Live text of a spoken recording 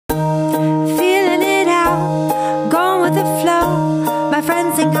My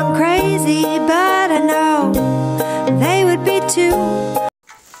friends think I'm crazy, but I know they would be too.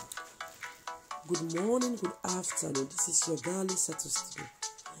 Good morning, good afternoon. This is your girl Lisa Studio.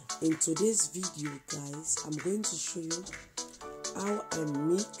 In today's video, guys, I'm going to show you how I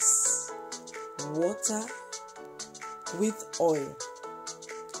mix water with oil.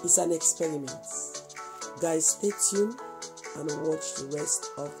 It's an experiment. Guys, stay tuned and watch the rest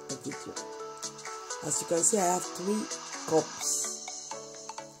of the video. As you can see, I have 3 cups.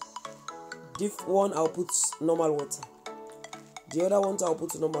 This one I'll put normal water. The other one I'll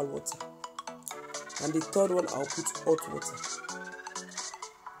put normal water. And the third one I'll put hot water.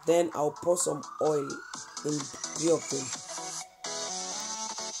 Then I'll pour some oil in 3 of them.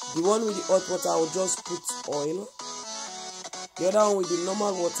 The one with the hot water I'll just put oil. The other one with the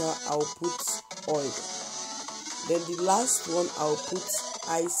normal water I'll put oil. Then the last one I'll put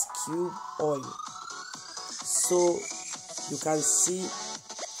ice cube oil. So you can see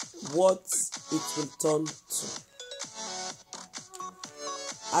what it will turn to.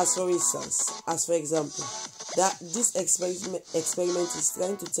 As for example, that this experiment is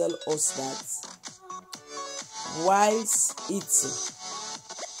trying to tell us that whilst eating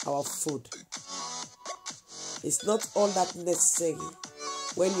our food, it's not all that necessary.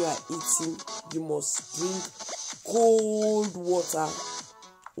 When you are eating, you must drink cold water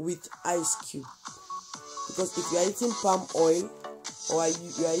with ice cube. Because if you are eating palm oil or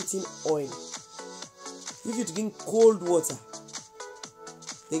you are eating oil, if you drink cold water,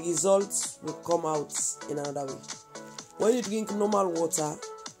 the results will come out in another way. When you drink normal water,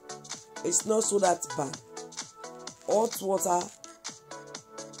 it's not so that bad. Hot water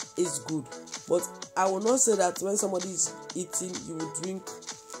is good, but I will not say that when somebody is eating, you will drink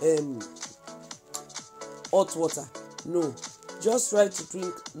hot water. No, just try to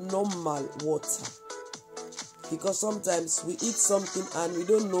drink normal water. Because sometimes we eat something and we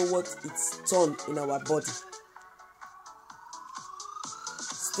don't know what it's done in our body.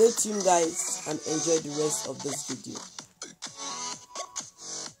 Stay tuned, guys, and enjoy the rest of this video.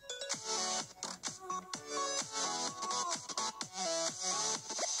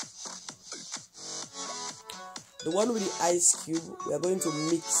 The one with the ice cube, we are going to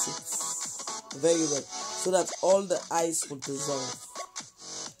mix it very well so that all the ice will dissolve.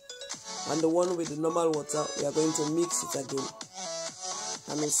 And the one with the normal water, we are going to mix it again.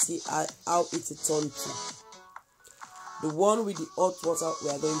 And we'll see how it will turn to. The one with the hot water, we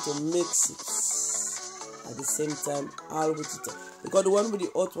are going to mix it at the same time. I'll put it up. Because the one with the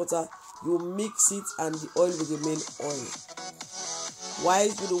hot water, you mix it and the oil will remain oil. While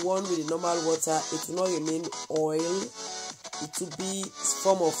with the one with the normal water, it will not remain oil. It will be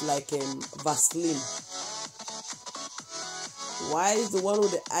form of like Vaseline. While the one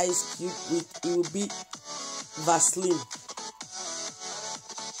with the ice cube, it will be Vaseline.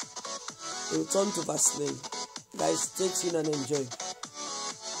 It will turn to Vaseline. Guys, stay tuned and enjoy.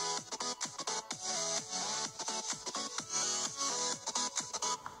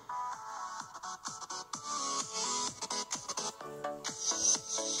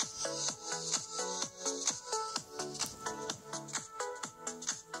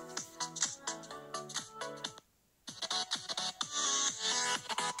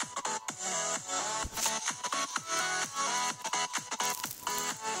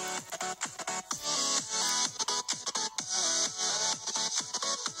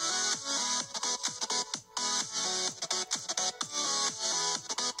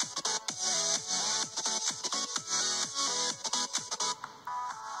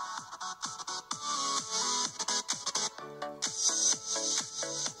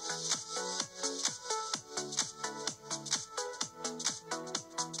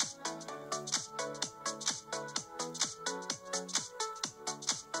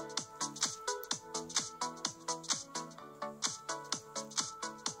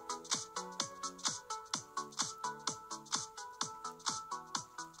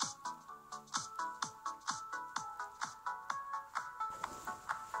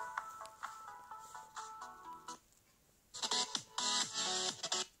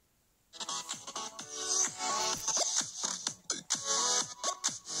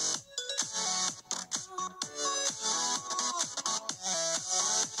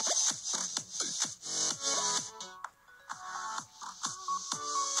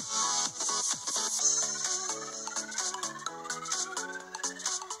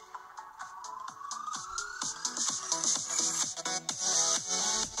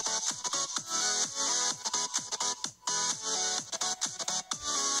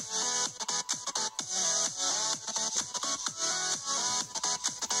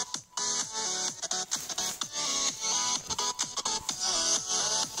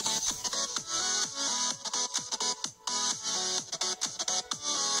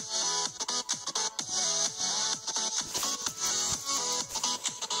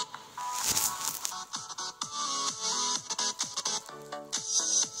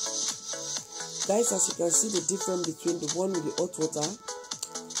 Guys, as you can see the difference between the one with the hot water,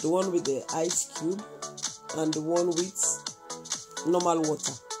 the one with the ice cube, and the one with normal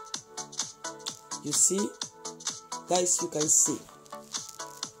water. You see? Guys, you can see.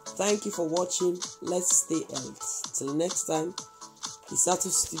 Thank you for watching. Let's stay healthy. Till next time, Isato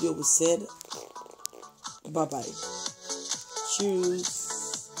Studio will said bye-bye. Cheers.